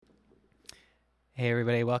Hey,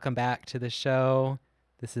 everybody. Welcome back to the show.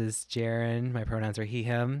 This is Jaren. My pronouns are he,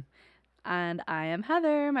 him. And I am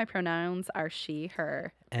Heather. My pronouns are she,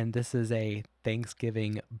 her. And this is a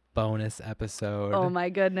Thanksgiving bonus Oh episode. my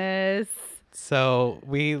goodness. So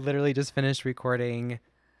we literally just finished recording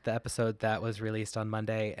the episode that was released on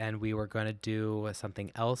Monday, and we were going to do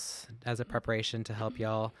something else as a preparation to help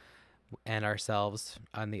y'all and ourselves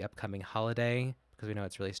on the upcoming holiday because we know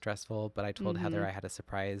it's really stressful. But I told Heather I had a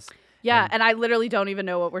surprise. Yeah, and I literally don't even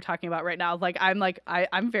know what we're talking about right now.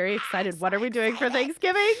 I'm very excited. What are we doing for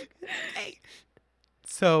Thanksgiving?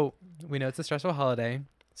 So we know it's a stressful holiday.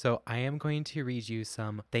 So I am going to read you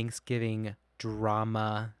some Thanksgiving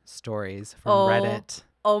drama stories from Reddit.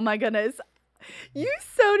 Oh my goodness. You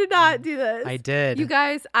so did not do this. I did. You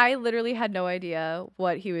guys, I literally had no idea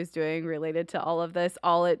what he was doing related to all of this.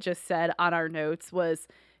 All it just said on our notes was,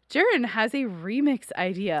 Jaren has a remix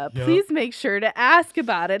idea. Yep. Please make sure to ask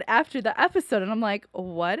about it after the episode. And I'm like,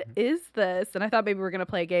 what is this? And I thought maybe we were going to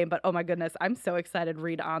play a game, but oh my goodness, I'm so excited.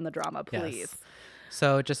 Read on the drama, please. Yes.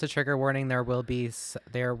 So just a trigger warning, there will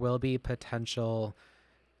be potential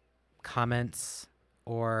comments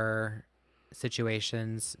or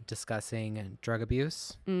situations discussing drug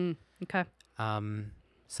abuse, Okay.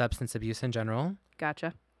 substance abuse in general,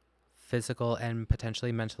 Gotcha. physical and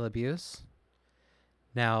potentially mental abuse.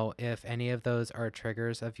 Now, if any of those are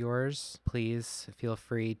triggers of yours, please feel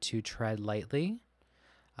free to tread lightly.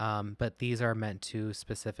 But these are meant to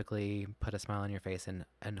specifically put a smile on your face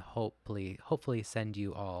and hopefully send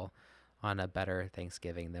you all on a better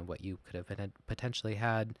Thanksgiving than what you could have potentially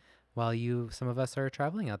had while some of us are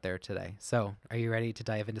traveling out there today. So are you ready to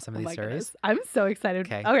dive into some of these stories? Goodness. I'm so excited.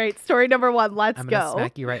 Okay. All right. Story number 1. Let's I'm go. going to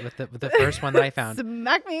smack you right with the first one that I found.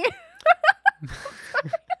 Smack me.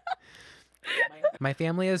 My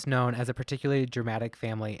family is known as a particularly dramatic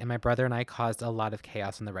family, and my brother and I caused a lot of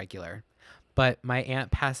chaos on the regular. But my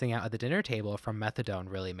aunt passing out at the dinner table from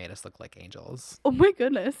methadone really made us look like angels. Oh my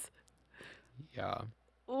goodness. Yeah.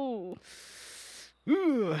 Ooh.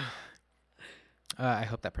 Ooh. I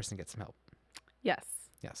hope that person gets some help. Yes.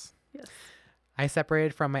 Yes. Yes. I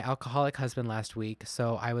separated from my alcoholic husband last week,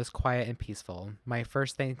 so I was quiet and peaceful. My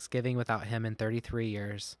first Thanksgiving without him in 33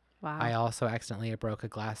 years. Wow. I also accidentally broke a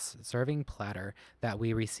glass serving platter that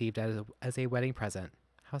we received as a wedding present.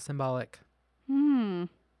 How symbolic.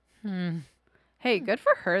 Hey, good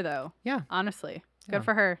for her, though. Yeah. Honestly. Yeah. Good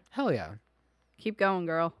for her. Hell yeah. Keep going,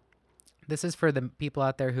 girl. This is for the people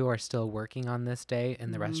out there who are still working on this day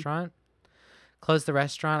in the restaurant. Closed the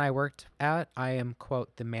restaurant I worked at. I am,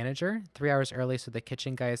 quote, the manager, 3 hours early so the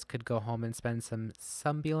kitchen guys could go home and spend some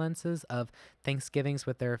semblances of Thanksgivings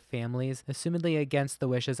with their families, assumedly against the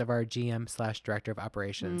wishes of our GM/director of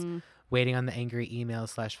operations, waiting on the angry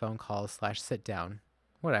emails/phone calls/sit down.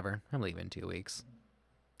 Whatever. I'm leaving in 2 weeks.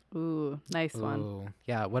 Ooh, nice one. Ooh,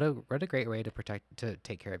 yeah. What a great way to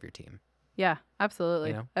take care of your team. Yeah,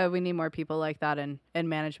 absolutely. You know? We need more people like that in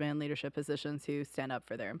management and leadership positions who stand up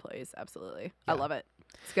for their employees. Absolutely. Yeah. I love it.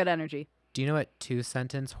 It's good energy. Do you know what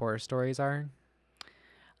 2-sentence horror stories are?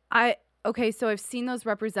 Okay, so I've seen those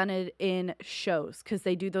represented in shows because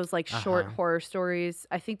they do those like short horror stories.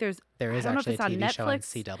 I think there is actually a TV show on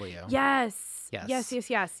Netflix. CW. Yes. Yes.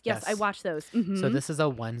 Yes. I watched those. Mm-hmm. So this is a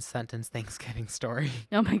 1-sentence Thanksgiving story.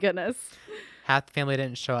 Oh my goodness. Half the family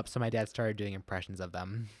didn't show up, so my dad started doing impressions of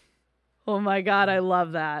them. Oh my God, I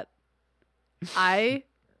love that. I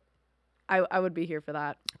would be here for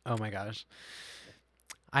that. Oh my gosh.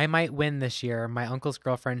 I might win this year. My uncle's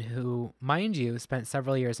girlfriend, who, mind you, spent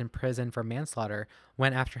several years in prison for manslaughter,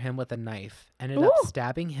 went after him with a knife, ended up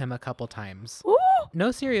stabbing him a couple times. Ooh.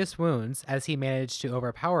 No serious wounds, as he managed to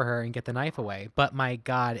overpower her and get the knife away. But my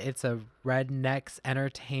God, it's a redneck's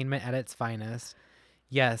entertainment at its finest.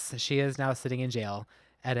 Yes, she is now sitting in jail.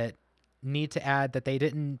 Edit. Need to add that they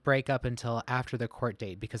didn't break up until after the court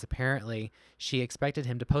date because apparently she expected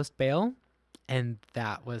him to post bail, and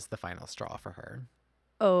that was the final straw for her.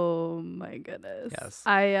 Oh my goodness. Yes.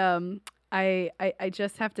 I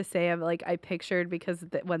just have to say I pictured because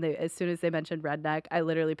as soon as they mentioned redneck, I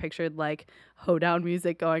literally pictured like hoedown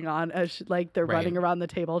music going on as like they're running around the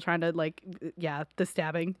table trying to the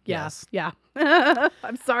stabbing. Yeah. Yes. Yeah.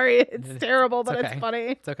 I'm sorry. It's terrible, but okay. It's funny.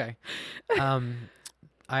 It's okay.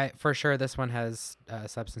 For sure this one has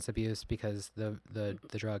substance abuse because the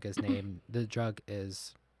drug is named the drug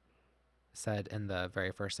is said in the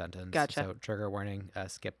very first sentence. Gotcha. So trigger warning,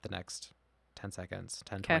 skip the next 10 seconds,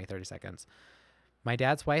 10, 20, 30 seconds. My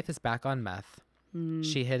dad's wife is back on meth.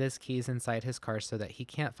 She hid his keys inside his car so that he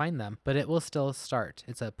can't find them, but it will still start.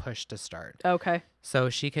 It's a push to start. Okay. So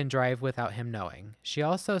she can drive without him knowing. She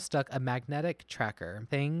also stuck a magnetic tracker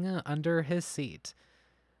thing under his seat.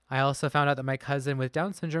 I also found out that my cousin with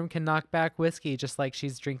Down syndrome can knock back whiskey just like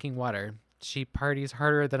she's drinking water. She parties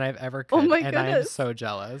harder than I've ever Oh could, my and I am goodness. so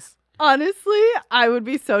jealous. Honestly, I would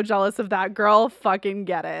be so jealous of that girl. Fucking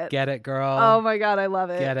get it. Get it, girl. Oh my God, I love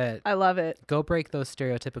it. Get it. I love it. Go break those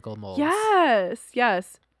stereotypical molds.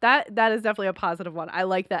 Yes. That is definitely a positive one. I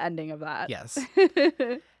like the ending of that. Yes.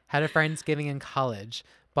 Had a Friendsgiving in college.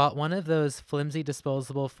 Bought one of those flimsy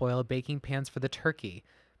disposable foil baking pans for the turkey.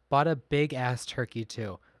 Bought a big ass turkey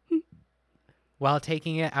too. While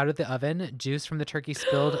taking it out of the oven, juice from the turkey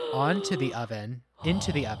spilled into the oven.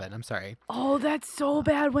 I'm sorry. Oh, that's so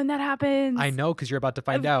bad when that happens. I know, because you're about to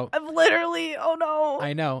find out. I've literally, oh no.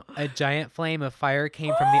 I know. A giant flame of fire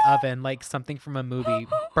came from the oven like something from a movie.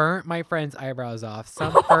 Burnt my friend's eyebrows off.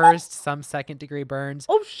 Some first, some second-degree burns.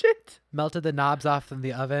 Oh, shit. Melted the knobs off from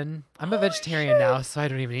the oven. I'm a vegetarian now, so I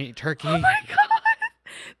don't even eat turkey. Oh my God.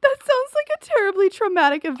 That sounds like a terribly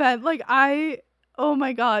traumatic event. Like oh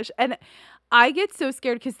my gosh. And I get so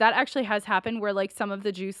scared because that actually has happened where like some of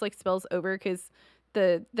the juice like spills over because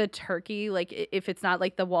the turkey, like if it's not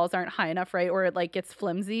like the walls aren't high enough, right? Or it like gets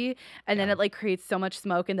flimsy and then it like creates so much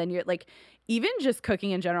smoke. And then you're like, even just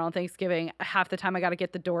cooking in general on Thanksgiving, half the time I got to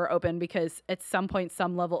get the door open because at some point,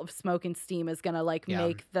 some level of smoke and steam is going to like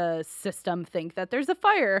make the system think that there's a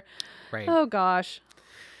fire. Right. Oh gosh.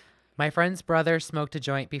 My friend's brother smoked a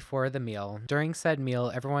joint before the meal. During said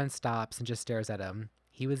meal, everyone stops and just stares at him.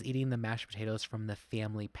 He was eating the mashed potatoes from the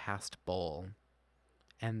family past bowl.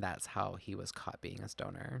 And that's how he was caught being a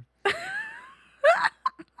stoner. I'm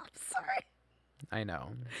sorry. I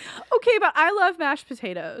know. Okay, but I love mashed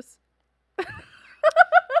potatoes.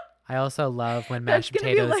 I also love when mashed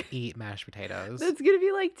potatoes eat mashed potatoes. That's going to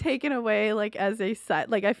be like taken away like as a set.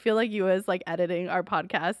 Like I feel like you as like editing our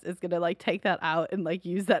podcast is going to like take that out and like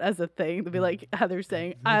use that as a thing to be like Heather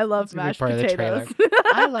saying, I love mashed potatoes.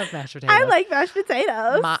 I love mashed potatoes. I like mashed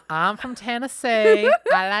potatoes. I'm from Tennessee.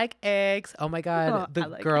 I like eggs. Oh my God. The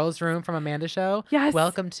like girls' room from Amanda's show. Yes.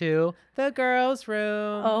 Welcome to the girls'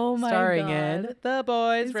 room. Oh my starring God. in the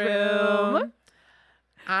boys' room.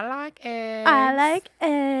 I like eggs. I like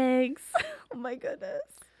eggs. Oh my goodness.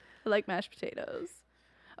 I like mashed potatoes.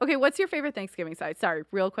 Okay, what's your favorite Thanksgiving side? Sorry,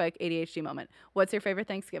 real quick ADHD moment. What's your favorite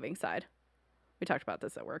Thanksgiving side? We talked about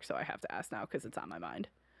this at work, so I have to ask now because it's on my mind.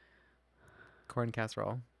 Corn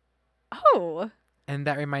casserole. Oh. And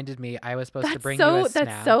that reminded me, I was supposed to bring you a snack.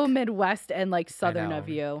 That's so Midwest and like Southern of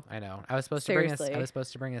you. I know. I was supposed to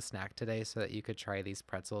bring a snack today so that you could try these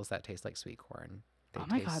pretzels that taste like sweet corn. Oh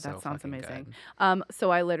my God, that sounds amazing.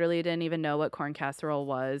 So I literally didn't even know what corn casserole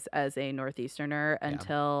was as a Northeasterner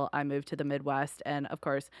until I moved to the Midwest. And of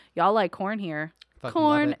course, y'all like corn here.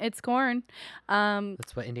 Corn, it's corn.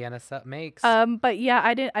 That's what Indiana makes. But yeah,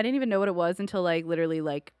 I didn't even know what it was until like literally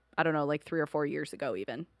like, I don't know, like 3 or 4 years ago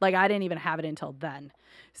even. Like I didn't even have it until then.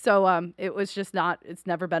 So it was just it's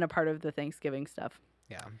never been a part of the Thanksgiving stuff.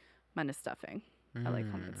 Yeah. Mine is stuffing. I like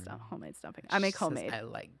homemade stuffing. I make homemade. I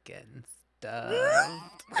like getting stuffed.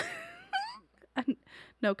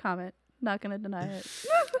 No comment. Not gonna deny it.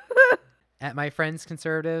 At my friend's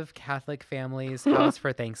conservative Catholic family's house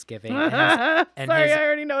for Thanksgiving. Sorry, I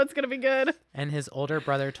already know it's gonna be good. And his older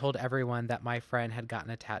brother told everyone that my friend had gotten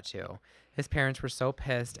a tattoo. His parents were so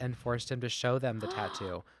pissed and forced him to show them the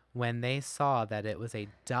tattoo. When they saw that it was a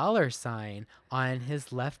 $sign on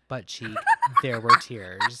his left butt cheek, there were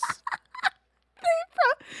tears.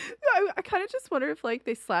 I kind of just wonder if like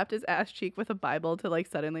they slapped his ass cheek with a Bible to like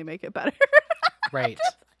suddenly make it better. Right.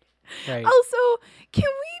 Also, can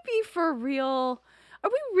we be for real? Are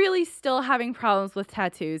we really still having problems with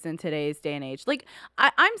tattoos in today's day and age? Like,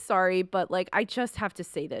 I'm sorry, but like, I just have to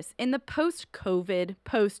say this. In the post-COVID,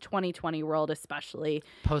 post-2020 world especially.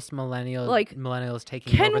 Post-millennial, like, millennials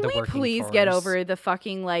taking over the working force. Can we please get over the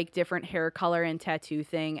fucking like different hair color and tattoo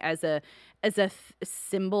thing as a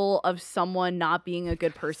symbol of someone not being a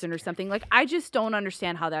good person or something? Like, I just don't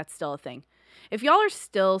understand how that's still a thing. If y'all are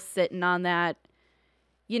still sitting on that,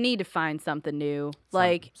 you need to find something new.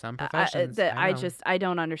 Some professions. I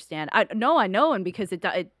don't understand. I know, and because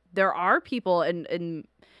there are people in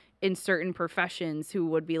certain professions who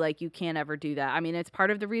would be like, you can't ever do that. I mean, it's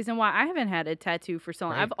part of the reason why I haven't had a tattoo for so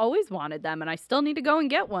long. Right. I've always wanted them, and I still need to go and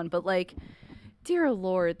get one. But like, dear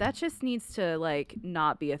Lord, that just needs to like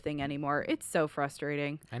not be a thing anymore. It's so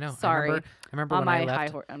frustrating. I know. Sorry. I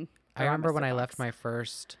remember when I left my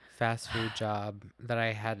first fast food job that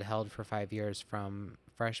I had held for 5 years from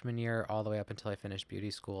freshman year all the way up until I finished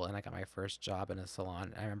beauty school, and I got my first job in a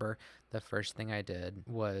salon. I remember the first thing I did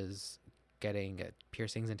was getting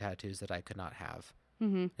piercings and tattoos that I could not have.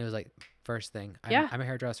 Mm-hmm. It was like first thing. Yeah. I'm a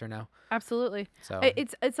hairdresser now. Absolutely. So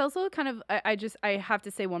It's also kind of I have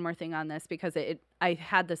to say one more thing on this because I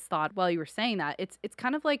had this thought while you were saying that. It's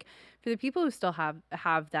kind of like for the people who still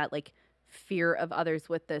have that like fear of others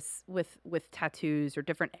with this with tattoos or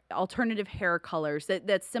different alternative hair colors,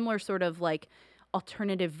 that similar sort of like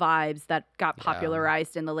alternative vibes that got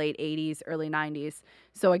popularized in the late 80s, early 90s.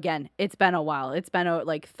 So again, it's been a while. It's been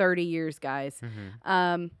like 30 years, guys.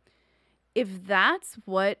 If that's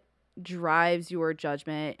what drives your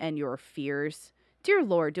judgment and your fears, dear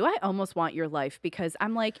Lord, do I almost want your life? Because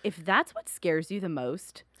I'm like, if that's what scares you the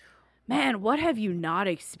most, man, what have you not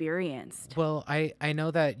experienced? well, I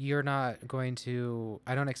know that you're not going to.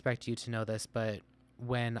 I don't expect you to know this, but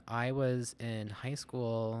when I was in high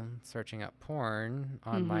school searching up porn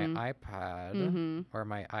on my iPad or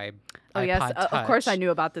my Oh yes, iPod Touch, of course I knew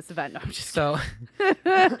about this event. No, I'm just so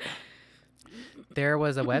there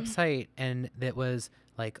was a website and that was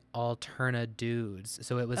like Alterna Dudes.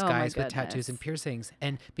 So it was Oh my guys with tattoos and goodness. piercings.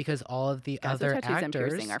 And because all of the Guys with other tattoos and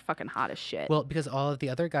actors, piercing are fucking hot as shit. well, because all of the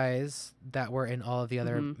other guys that were in all of the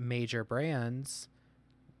other major brands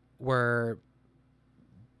were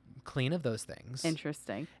clean of those things.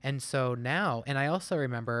 Interesting. And so now, and I also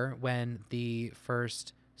remember when the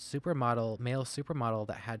first male supermodel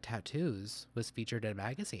that had tattoos was featured in a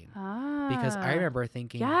magazine. Because I remember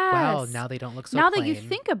thinking, wow, now they don't look so now plain. that you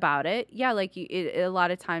think about it, yeah, like a lot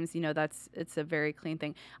of times, you know, it's a very clean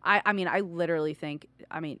thing. I mean, I literally think,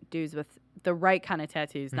 I mean, dudes with the right kind of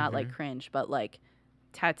tattoos, not like cringe, but like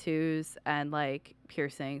tattoos and like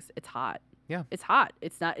piercings, it's hot. Yeah. It's hot.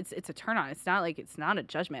 It's a turn on. It's not a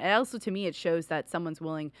judgment. And also to me, it shows that someone's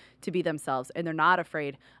willing to be themselves and they're not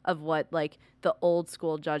afraid of what like the old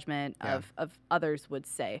school judgment of others would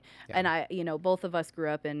say. Yeah. And I, you know, both of us grew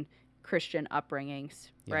up in Christian upbringings,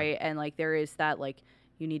 right? And like there is that like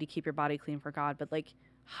you need to keep your body clean for God, but like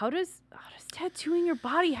how does tattooing your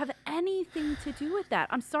body have anything to do with that?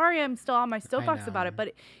 I'm sorry, I'm still on my soapbox about it,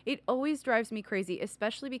 but it always drives me crazy,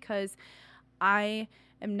 especially because I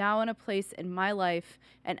am now in a place in my life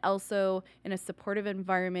and also in a supportive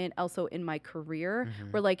environment, also in my career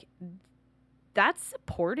where like that's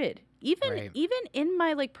supported. Even in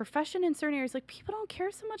my like profession in certain areas, like people don't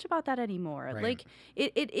care so much about that anymore. Like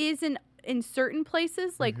it is in certain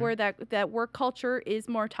places like where that work culture is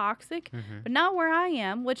more toxic, but not where I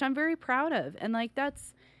am, which I'm very proud of. And like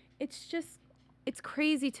it's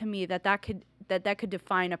crazy to me that could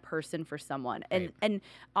define a person for someone. And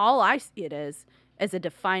all I see it as a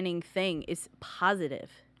defining thing is positive.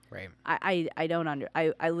 Right.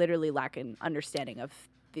 I literally lack an understanding of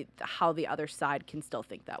how the other side can still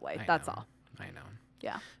think that way. That's all. I know.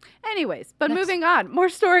 Yeah. Anyways, but moving on, more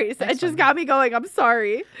stories. It just one. got me going. I'm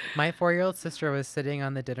sorry. My 4-year-old sister was sitting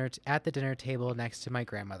on at the dinner table next to my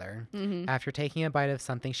grandmother. After taking a bite of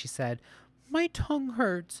something, she said, "My tongue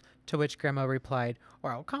hurts." To which Grandma replied,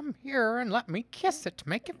 "Well, come here and let me kiss it to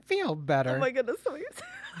make it feel better." Oh my goodness.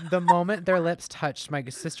 The moment their lips touched, my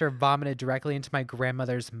sister vomited directly into my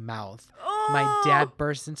grandmother's mouth. My dad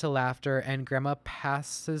burst into laughter, and Grandma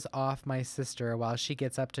passes off my sister while she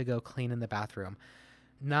gets up to go clean in the bathroom.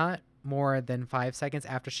 Not more than 5 seconds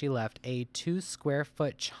after she left, a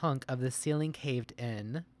 2-square-foot chunk of the ceiling caved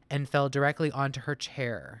in and fell directly onto her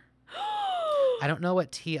chair. I don't know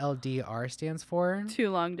what TLDR stands for. Too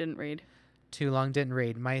long didn't read. Too long didn't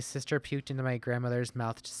read. My sister puked into my grandmother's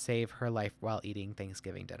mouth to save her life while eating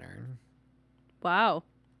Thanksgiving dinner. Wow.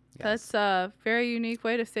 Yes. That's a very unique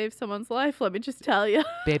way to save someone's life, let me just tell you.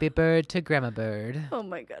 Baby bird to grandma bird. Oh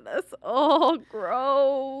my goodness. Oh,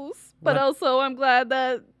 gross. But also, I'm glad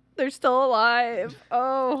that they're still alive.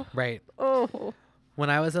 Oh. Right. Oh. When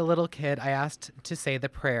I was a little kid, I asked to say the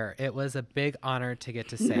prayer. It was a big honor to get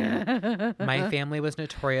to say it. My family was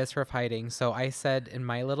notorious for fighting, so I said in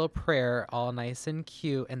my little prayer, all nice and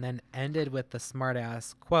cute, and then ended with the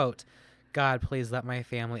smartass quote, "God, please let my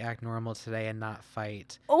family act normal today and not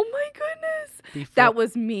fight." Oh my goodness. That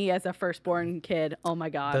was me as a firstborn kid. Oh my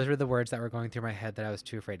God. Those were the words that were going through my head that I was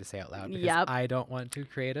too afraid to say out loud because I don't want to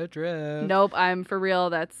create a drift. Nope, I'm for real.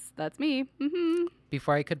 That's me.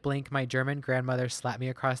 Before I could blink, my German grandmother slapped me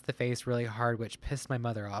across the face really hard, which pissed my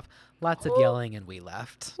mother off. Lots of yelling, and we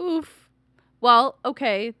left. Oof. Well,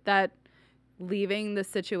 okay, that leaving the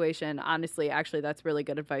situation, honestly, actually, that's really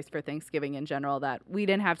good advice for Thanksgiving in general that we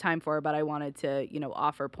didn't have time for, but I wanted to,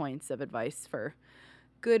 offer points of advice for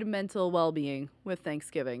good mental well-being with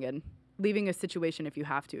Thanksgiving. And leaving a situation if you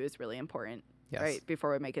have to is really important. Yes. Right?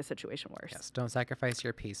 Before we make a situation worse. Yes. Don't sacrifice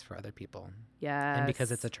your peace for other people. Yeah. And because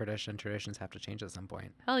it's a tradition, traditions have to change at some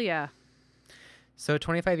point. Hell yeah. So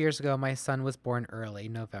 25 years ago, my son was born early,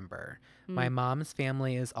 November. My Mm. mom's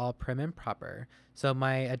family is all prim and proper. So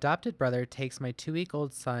my adopted brother takes my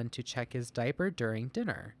 2-week-old son to check his diaper during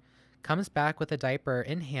dinner. Comes back with a diaper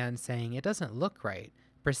in hand saying it doesn't look right.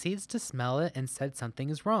 Proceeds to smell it and said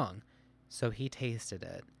something is wrong. So he tasted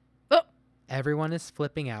it. Oh. Everyone is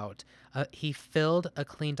flipping out. He filled a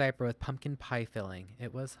clean diaper with pumpkin pie filling.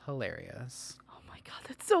 It was hilarious. Oh my God,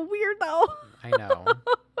 that's so weird though. I know.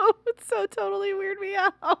 It's so totally weird me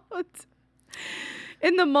out.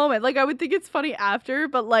 In the moment, like I would think it's funny after,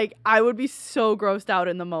 but like I would be so grossed out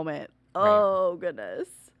in the moment. Right. Oh goodness.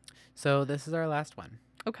 So this is our last one.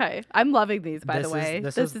 Okay, I'm loving these. By This the is- way,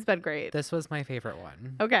 this this was- has been great. This was my favorite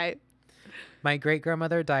one. Okay. My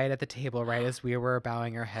great-grandmother died at the table right as we were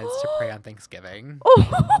bowing our heads to pray on Thanksgiving. Oh,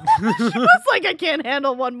 she was like, I can't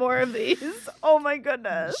handle one more of these. Oh my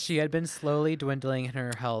goodness. She had been slowly dwindling in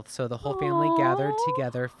her health, so the whole family gathered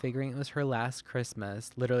together, figuring it was her last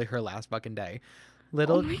Christmas, literally her last fucking day.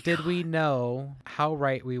 Little my did we know how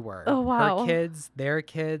right we were. Oh, wow. Her kids,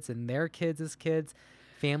 and their kids' kids,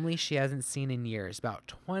 family she hasn't seen in years. About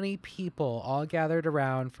 20 people all gathered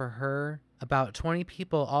around for her. About 20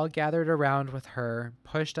 people all gathered around with her,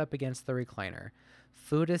 pushed up against the recliner.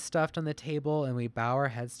 Food is stuffed on the table, and we bow our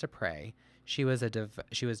heads to pray. She was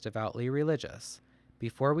devoutly religious.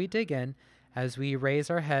 Before we dig in, as we raise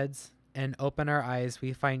our heads and open our eyes,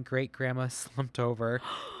 we find great grandma slumped over,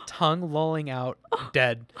 tongue lolling out,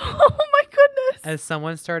 dead. Oh my goodness. As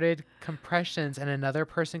someone started compressions and another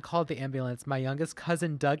person called the ambulance, my youngest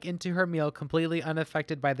cousin dug into her meal, completely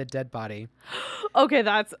unaffected by the dead body. Okay,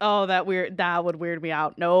 that would weird me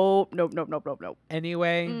out. Nope.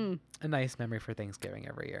 Anyway, a nice memory for Thanksgiving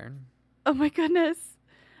every year. Oh my goodness.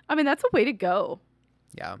 I mean, that's a way to go.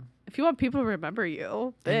 Yeah. If you want people to remember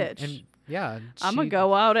you, bitch. And yeah. I'm going to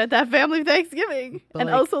go out at that family Thanksgiving. But, And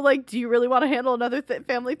like- also, like, do you really want to handle another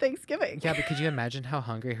family Thanksgiving? Yeah, but could you imagine how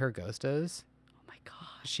hungry her ghost is? Oh my gosh.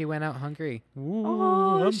 She went out hungry. Ooh,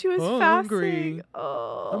 Oh, I'm she was hungry. fasting.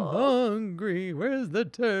 Oh. I'm hungry. Where's the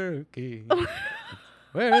turkey?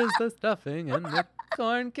 Where's the stuffing and the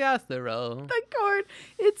corn casserole? The corn.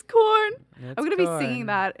 It's corn. It's I'm going to be corn. singing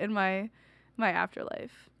that in my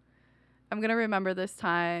afterlife. I'm going to remember this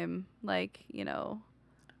time, like, you know,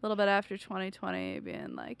 a little bit after 2020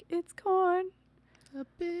 being like, it's corn. A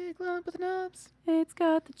big lump with knobs. It's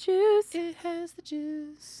got the juice. It has the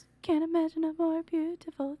juice. Can't imagine a more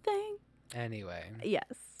beautiful thing. Anyway, Yes.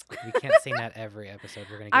 we can't sing that every episode.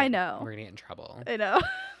 We're gonna get, I know. We're gonna get in trouble. I know.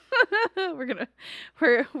 we're gonna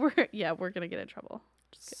get in trouble.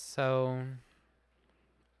 So,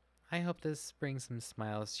 I hope this brings some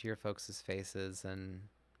smiles to your folks' faces, and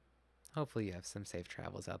hopefully you have some safe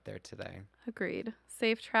travels out there today. Agreed.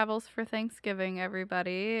 Safe travels for Thanksgiving,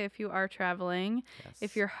 everybody. If you are traveling, Yes.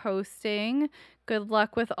 if you're hosting, good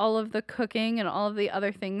luck with all of the cooking and all of the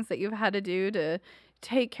other things that you've had to do to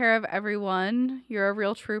take care of everyone. You're a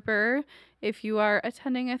real trooper. If you are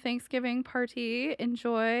attending a Thanksgiving party,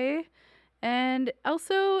 enjoy. And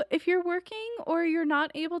also, if you're working or you're not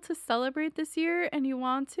able to celebrate this year and you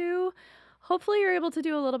want to, hopefully you're able to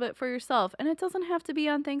do a little bit for yourself. And it doesn't have to be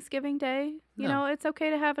on Thanksgiving Day. You No. know, it's okay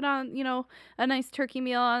to have it on, you know, a nice turkey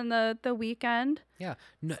meal on the weekend. Yeah.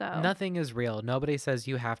 So- Nothing is real. Nobody says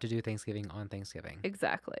you have to do Thanksgiving on Thanksgiving.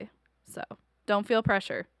 Exactly. So don't feel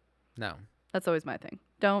pressure. No. That's always my thing.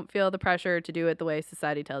 Don't feel the pressure to do it the way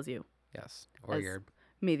society tells you. Yes. Or As your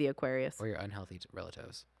Me, the Aquarius. or your unhealthy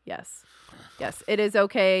relatives. Yes. Yes. It is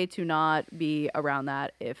okay to not be around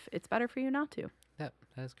that if it's better for you not to. Yep,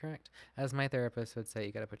 that is correct. As my therapist would say,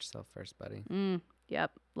 you got to put yourself first, buddy.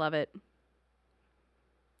 Yep. Love it.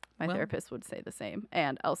 My Well- therapist would say the same.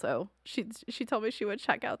 And also, she told me she would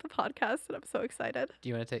check out the podcast, and I'm so excited. Do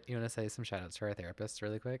you want to say some shout outs to our therapists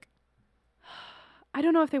really quick? I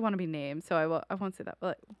don't know if they want to be named, so I won't say that.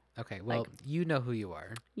 But Okay, well, you know who you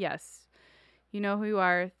are. yes, you know who you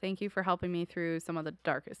are. Thank you for helping me through some of the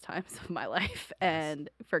darkest times of my life and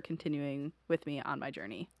for continuing with me on my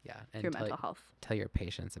journey Yeah, and through mental health. tell your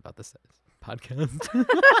patients about this podcast.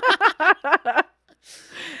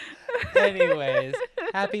 Anyways,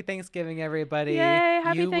 happy Thanksgiving, everybody. Yay,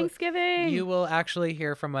 happy You w- Thanksgiving. You will actually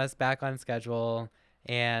hear from us back on schedule,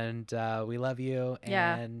 and we love you.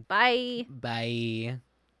 Yeah. And Bye. bye.